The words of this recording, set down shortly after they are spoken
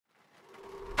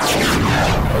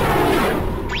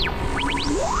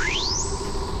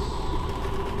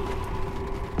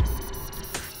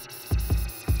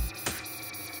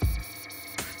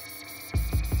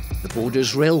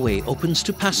Borders Railway opens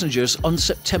to passengers on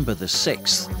September the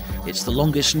 6th. It's the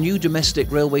longest new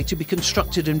domestic railway to be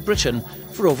constructed in Britain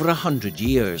for over 100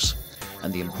 years.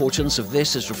 And the importance of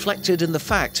this is reflected in the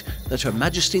fact that Her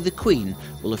Majesty the Queen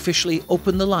will officially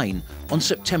open the line on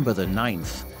September the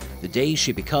 9th, the day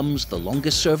she becomes the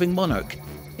longest-serving monarch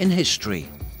in history.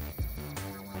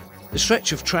 The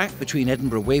stretch of track between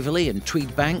Edinburgh Waverley and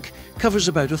Tweed Bank covers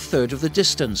about a third of the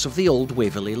distance of the old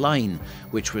Waverley line,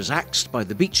 which was axed by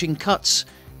the Beeching Cuts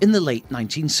in the late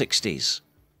 1960s.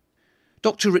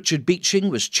 Dr. Richard Beeching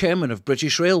was chairman of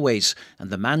British Railways and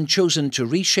the man chosen to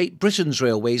reshape Britain's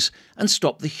railways and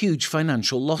stop the huge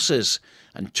financial losses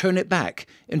and turn it back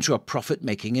into a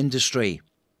profit-making industry.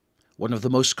 One of the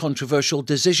most controversial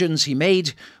decisions he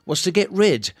made was to get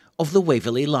rid of the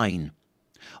Waverley line.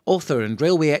 Author and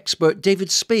railway expert David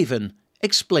Spavin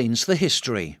explains the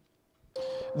history.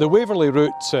 The Waverley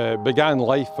route began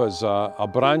life as a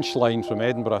branch line from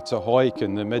Edinburgh to Hawick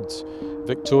in the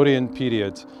mid-Victorian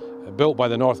period, built by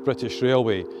the North British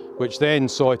Railway, which then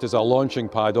saw it as a launching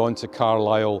pad onto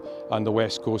Carlisle and the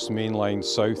West Coast Main Line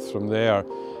south from there.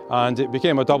 And it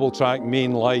became a double-track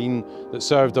main line that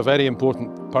served a very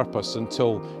important purpose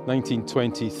until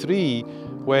 1923,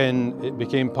 when it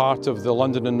became part of the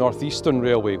London and North Eastern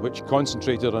Railway, which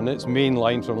concentrated on its main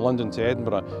line from London to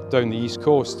Edinburgh down the east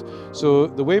coast. So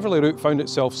the Waverley route found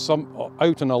itself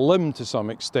out on a limb to some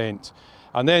extent.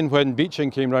 And then when Beeching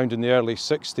came round in the early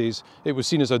 60s, it was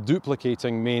seen as a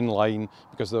duplicating main line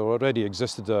because there already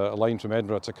existed a line from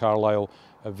Edinburgh to Carlisle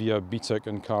via Beatock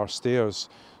and Carstairs.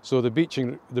 So the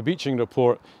Beeching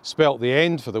report spelt the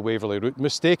end for the Waverley route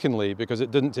mistakenly because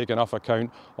it didn't take enough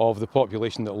account of the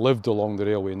population that lived along the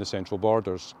railway in the Central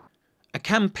Borders. A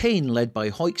campaign led by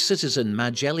Hawick citizen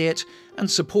Madge Elliott and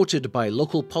supported by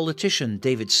local politician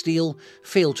David Steele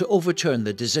failed to overturn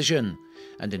the decision.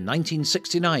 And in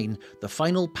 1969, the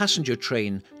final passenger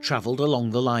train travelled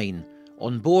along the line.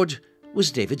 On board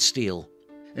was David Steele.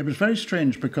 It was very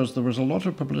strange because there was a lot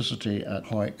of publicity at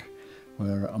Hawick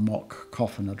where a mock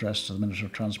coffin addressed to the Minister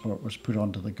of Transport was put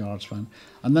onto the guards van.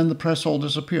 And then the press all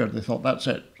disappeared. They thought, that's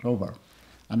it, it's over.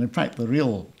 And in fact, the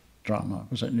real drama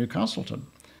was at Newcastleton.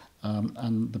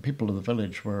 And the people of the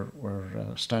village were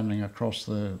standing across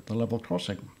the level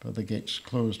crossing where the gates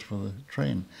closed for the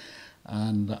train.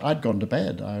 And I'd gone to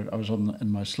bed. I was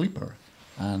in my sleeper,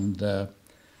 and it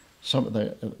must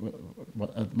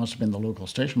have been the local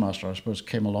station master, I suppose,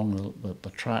 came along the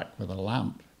track with a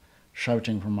lamp,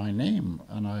 shouting for my name.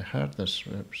 And I heard this.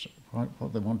 What are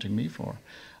they wanting me for?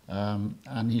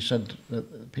 And he said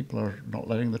that people are not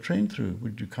letting the train through.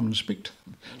 Would you come and speak to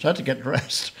them? So I had to get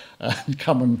dressed and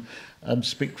come and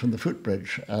speak from the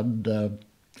footbridge. And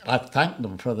I thanked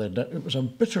them for it was a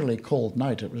bitterly cold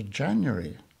night. It was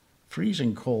January.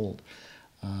 Freezing cold,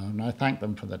 and I thanked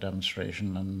them for the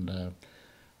demonstration and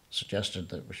suggested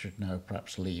that we should now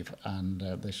perhaps leave. And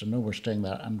they said, no, we're staying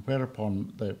there. And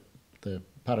whereupon the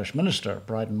parish minister,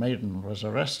 Bride and Maiden, was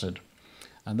arrested.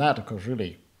 And that, of course,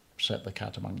 really set the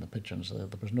cat among the pigeons. There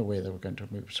was no way they were going to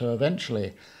move. So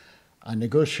eventually I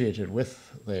negotiated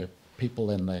with the people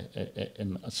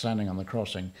standing on the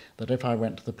crossing that if I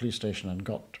went to the police station and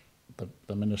got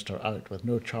the minister out with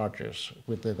no charges,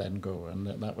 would they then go? And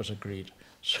that was agreed.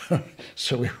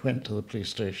 So we went to the police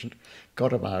station,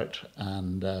 got him out,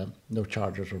 and no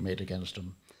charges were made against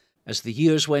him. As the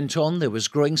years went on, there was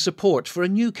growing support for a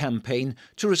new campaign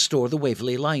to restore the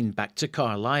Waverley line back to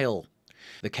Carlisle.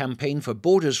 The campaign for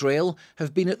Borders Rail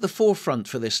have been at the forefront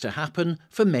for this to happen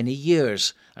for many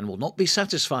years and will not be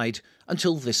satisfied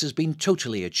until this has been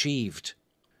totally achieved.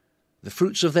 The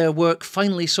fruits of their work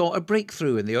finally saw a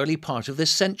breakthrough in the early part of this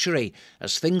century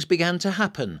as things began to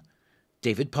happen.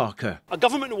 David Parker. A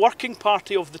government working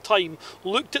party of the time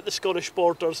looked at the Scottish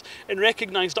borders and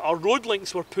recognised that our road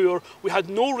links were poor, we had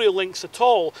no rail links at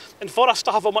all, and for us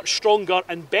to have a much stronger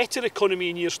and better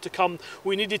economy in years to come,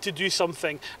 we needed to do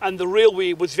something, and the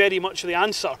railway was very much the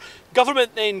answer.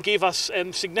 Government then gave us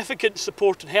significant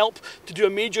support and help to do a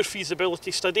major feasibility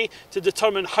study to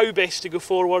determine how best to go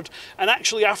forward, and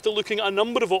actually after looking at a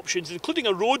number of options, including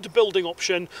a road building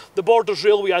option, the Borders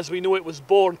Railway as we know it was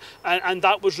born, and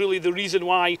that was really the reason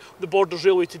why the Borders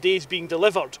Railway today is being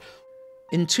delivered.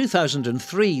 In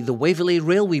 2003, the Waverley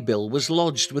Railway Bill was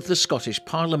lodged with the Scottish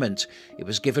Parliament. It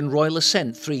was given royal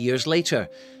assent 3 years later,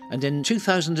 and in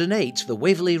 2008, the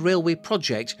Waverley Railway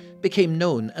project became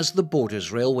known as the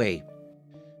Borders Railway.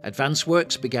 Advance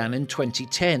works began in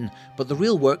 2010, but the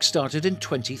real work started in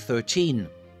 2013.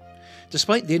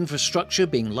 Despite the infrastructure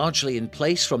being largely in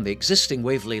place from the existing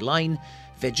Waverley line,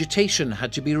 vegetation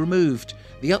had to be removed.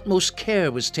 The utmost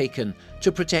care was taken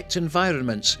to protect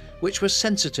environments which were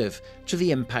sensitive to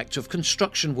the impact of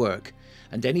construction work,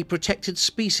 and any protected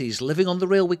species living on the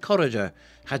railway corridor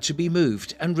had to be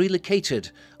moved and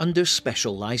relocated under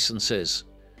special licences.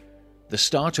 The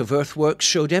start of earthworks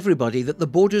showed everybody that the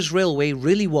Borders Railway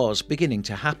really was beginning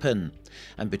to happen,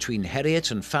 and between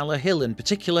Heriot and Fowler Hill in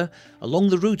particular, along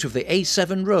the route of the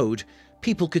A7 road,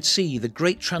 people could see the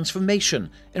great transformation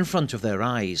in front of their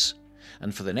eyes.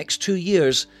 And for the next 2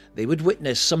 years, they would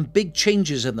witness some big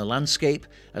changes in the landscape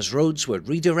as roads were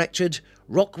redirected,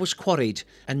 rock was quarried,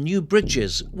 and new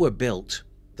bridges were built.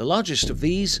 The largest of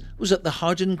these was at the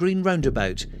Harden Green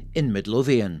roundabout in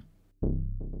Midlothian.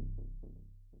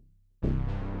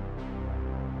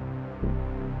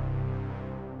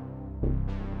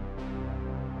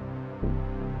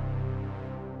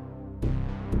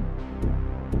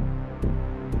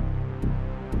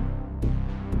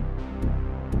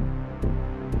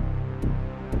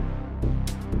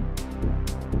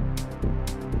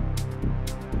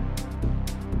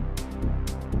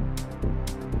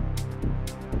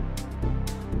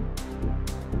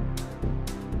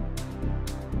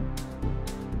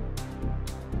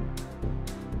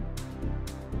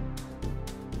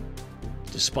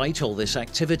 Despite all this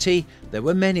activity, there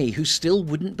were many who still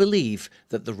wouldn't believe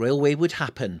that the railway would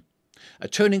happen. A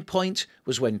turning point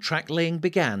was when track laying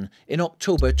began in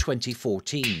October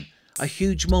 2014, a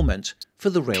huge moment for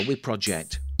the railway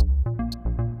project.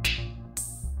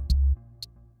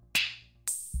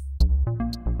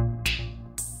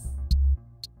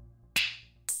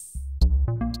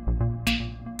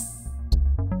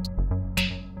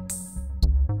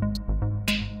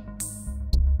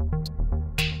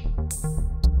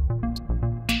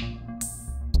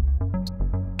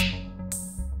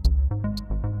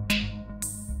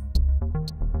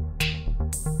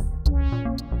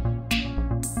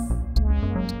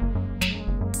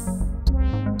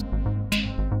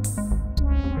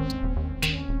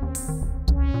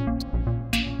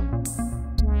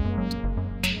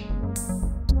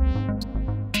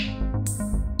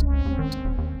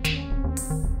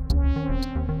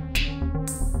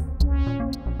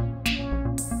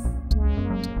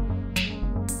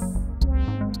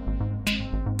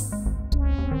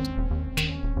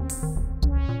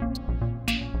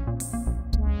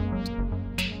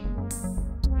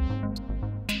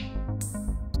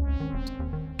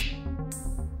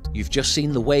 You've just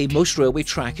seen the way most railway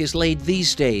track is laid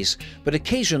these days, but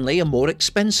occasionally a more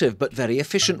expensive but very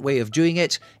efficient way of doing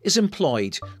it is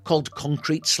employed, called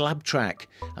concrete slab track,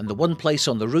 and the one place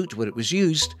on the route where it was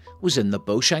used was in the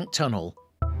Beauchamp Tunnel.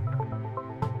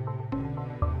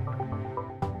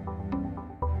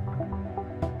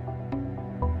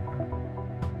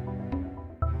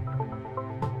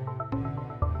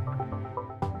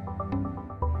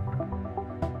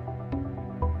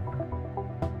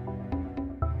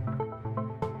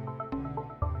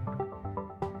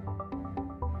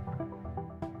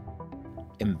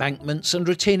 Embankments and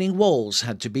retaining walls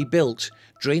had to be built,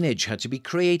 drainage had to be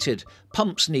created,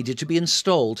 pumps needed to be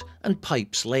installed and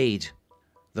pipes laid.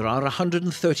 There are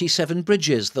 137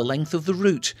 bridges the length of the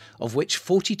route, of which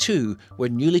 42 were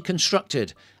newly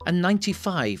constructed and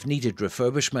 95 needed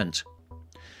refurbishment.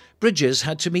 Bridges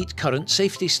had to meet current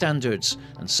safety standards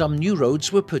and some new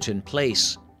roads were put in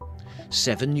place.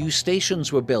 7 new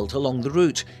stations were built along the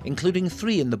route, including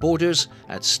 3 in the Borders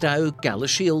at Stow,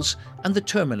 Galashiels and the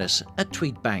terminus at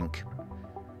Tweedbank.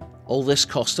 All this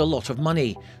cost a lot of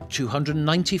money,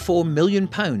 £294 million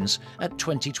at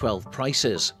 2012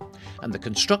 prices, and the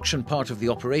construction part of the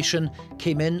operation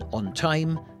came in on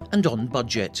time and on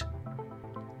budget.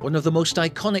 One of the most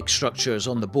iconic structures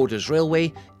on the Borders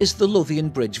Railway is the Lothian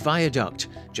Bridge Viaduct,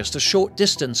 just a short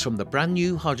distance from the brand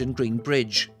new Harden Green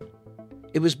Bridge.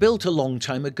 It was built a long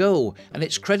time ago, and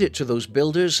it's credit to those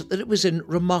builders that it was in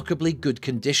remarkably good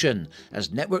condition,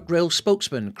 as Network Rail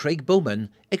spokesman Craig Bowman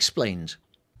explained.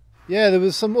 Yeah, there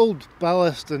was some old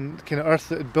ballast and kind of earth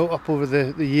that had built up over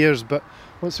the years, but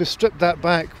once we stripped that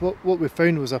back, what we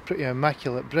found was a pretty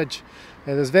immaculate bridge.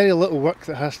 There's very little work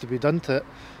that has to be done to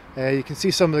it. You can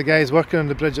see some of the guys working on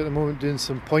the bridge at the moment doing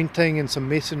some pointing and some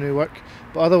masonry work,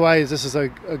 but otherwise this is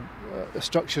a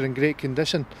structure in great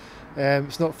condition.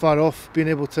 It's not far off being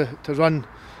able to run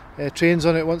trains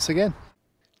on it once again.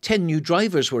 10 new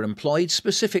drivers were employed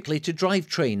specifically to drive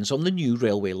trains on the new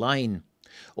railway line.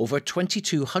 Over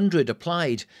 2,200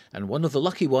 applied, and one of the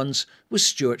lucky ones was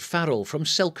Stuart Farrell from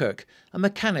Selkirk, a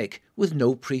mechanic with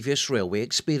no previous railway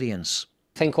experience.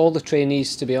 I think all the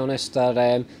trainees, to be honest,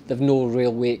 they've no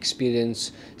railway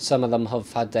experience. Some of them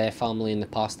have had family in the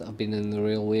past that have been in the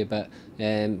railway, but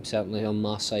certainly on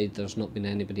my side there's not been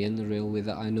anybody in the railway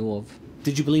that I know of.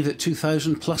 Did you believe that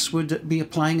 2,000 plus would be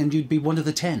applying and you'd be one of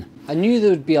the 10? I knew there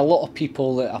would be a lot of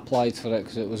people that applied for it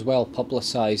because it was well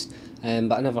publicised,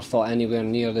 but I never thought anywhere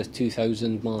near the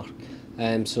 2,000 mark.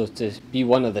 So to be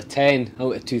one of the 10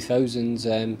 out of 2,000's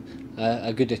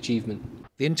a good achievement.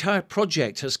 The entire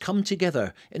project has come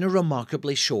together in a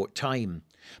remarkably short time,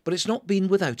 but it's not been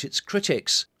without its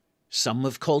critics. Some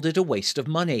have called it a waste of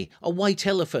money, a white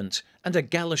elephant, and a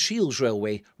Galashiels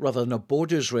railway rather than a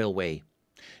Borders railway.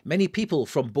 Many people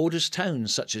from Borders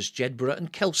towns such as Jedburgh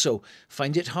and Kelso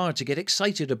find it hard to get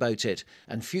excited about it,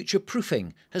 and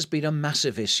future-proofing has been a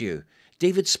massive issue.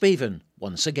 David Spaven,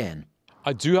 once again.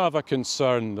 I do have a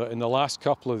concern that in the last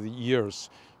couple of years,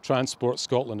 Transport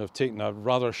Scotland have taken a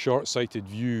rather short-sighted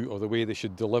view of the way they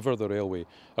should deliver the railway.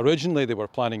 Originally they were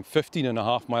planning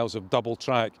 15.5 miles of double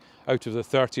track out of the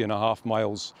 30.5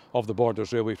 miles of the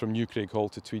Borders Railway from New Craig Hall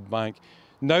to Tweed Bank.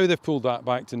 Now they've pulled that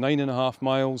back to 9.5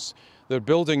 miles. They're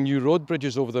building new road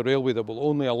bridges over the railway that will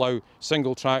only allow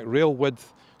single track rail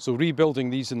width. So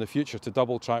rebuilding these in the future to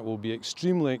double track will be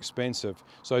extremely expensive.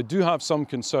 So I do have some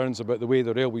concerns about the way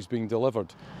the railway is being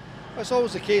delivered. It's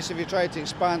always the case if you try to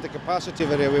expand the capacity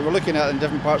of a railway. We're looking at it in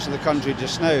different parts of the country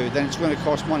just now, then it's going to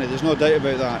cost money, there's no doubt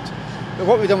about that. But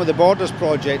what we've done with the Borders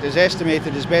project is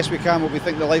estimated as best we can what we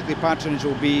think the likely patronage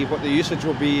will be, what the usage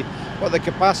will be, what the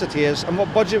capacity is and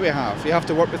what budget we have. You have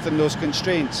to work within those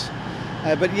constraints.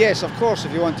 But yes, of course,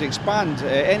 if you want to expand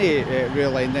any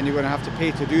rail line, then you're going to have to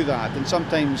pay to do that. And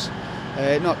sometimes,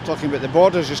 not talking about the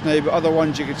Borders just now, but other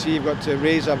ones you can see you've got to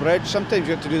raise a bridge. Sometimes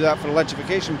you have to do that for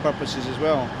electrification purposes as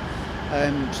well.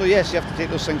 So yes, you have to take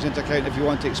those things into account if you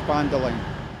want to expand the line.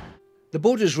 The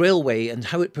Borders Railway and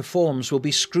how it performs will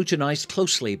be scrutinised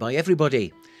closely by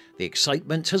everybody. The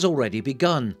excitement has already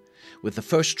begun. With the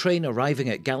first train arriving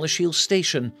at Galashiels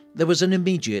station, there was an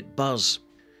immediate buzz.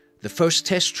 The first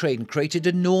test train created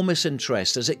enormous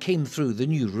interest as it came through the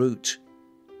new route.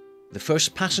 The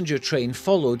first passenger train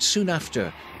followed soon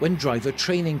after, when driver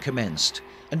training commenced,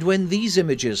 and when these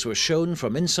images were shown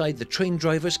from inside the train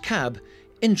driver's cab,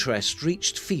 interest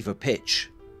reached fever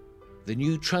pitch. The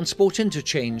new transport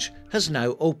interchange has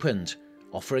now opened,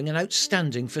 offering an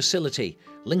outstanding facility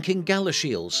linking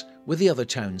Galashiels with the other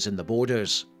towns in the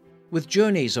Borders. With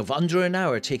journeys of under an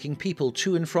hour taking people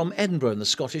to and from Edinburgh and the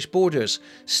Scottish Borders,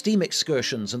 steam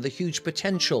excursions and the huge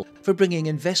potential for bringing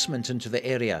investment into the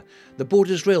area, the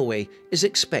Borders Railway is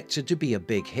expected to be a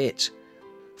big hit.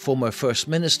 Former First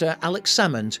Minister Alex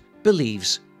Salmond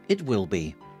believes it will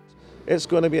be. It's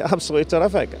going to be absolutely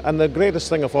terrific, and the greatest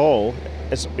thing of all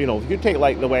is, you know, if you take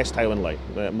like the West Highland line,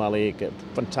 Mallaig,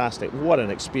 fantastic, what an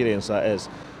experience that is.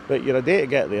 But you're a day to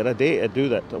get there, a day to do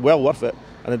that, well worth it,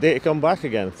 and a day to come back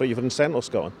again for even in Central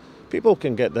Scotland. People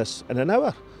can get this in an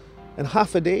hour. In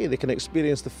half a day they can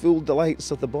experience the full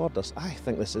delights of the Borders. I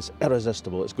think this is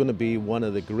irresistible. It's going to be one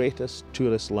of the greatest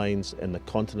tourist lines in the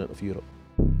continent of Europe.